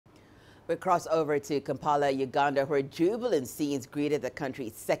We cross over to Kampala, Uganda, where jubilant scenes greeted the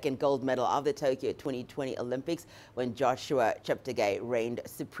country's second gold medal of the Tokyo 2020 Olympics when Joshua Cheptegei reigned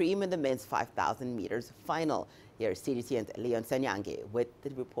supreme in the men's 5,000 meters final. Here's CGTN's Ssenyange with the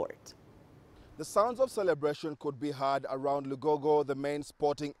report. The sounds of celebration could be heard around Lugogo, the main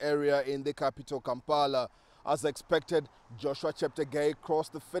sporting area in the capital Kampala. As expected, Joshua Cheptegei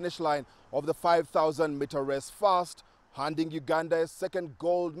crossed the finish line of the 5,000-meter race fast, handing Uganda a second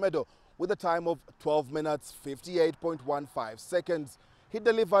gold medal with a time of 12 minutes 58.15 seconds. He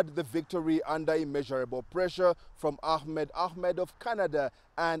delivered the victory under immeasurable pressure from Ahmed of Canada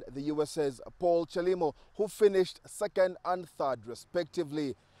and the USA's Paul Chelimo, who finished second and third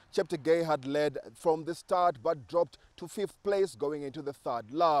respectively. Cheptegei had led from the start but dropped to fifth place going into the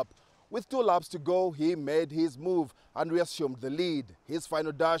third lap. With 2 laps to go, he made his move and reassumed the lead. His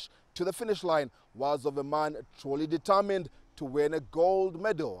final dash to the finish line was of a man truly determined to win a gold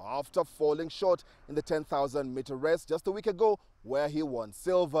medal after falling short in the 10,000-meter race just a week ago, where he won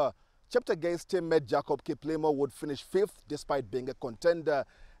silver. Cheptegei's teammate Jacob Kiplimo would finish fifth despite being a contender.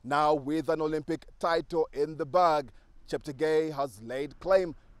 Now with an Olympic title in the bag, Cheptegei has laid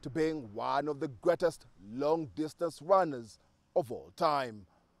claim to being one of the greatest long-distance runners of all time.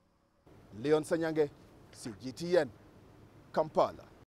 Ssenyange, CGTN, Kampala.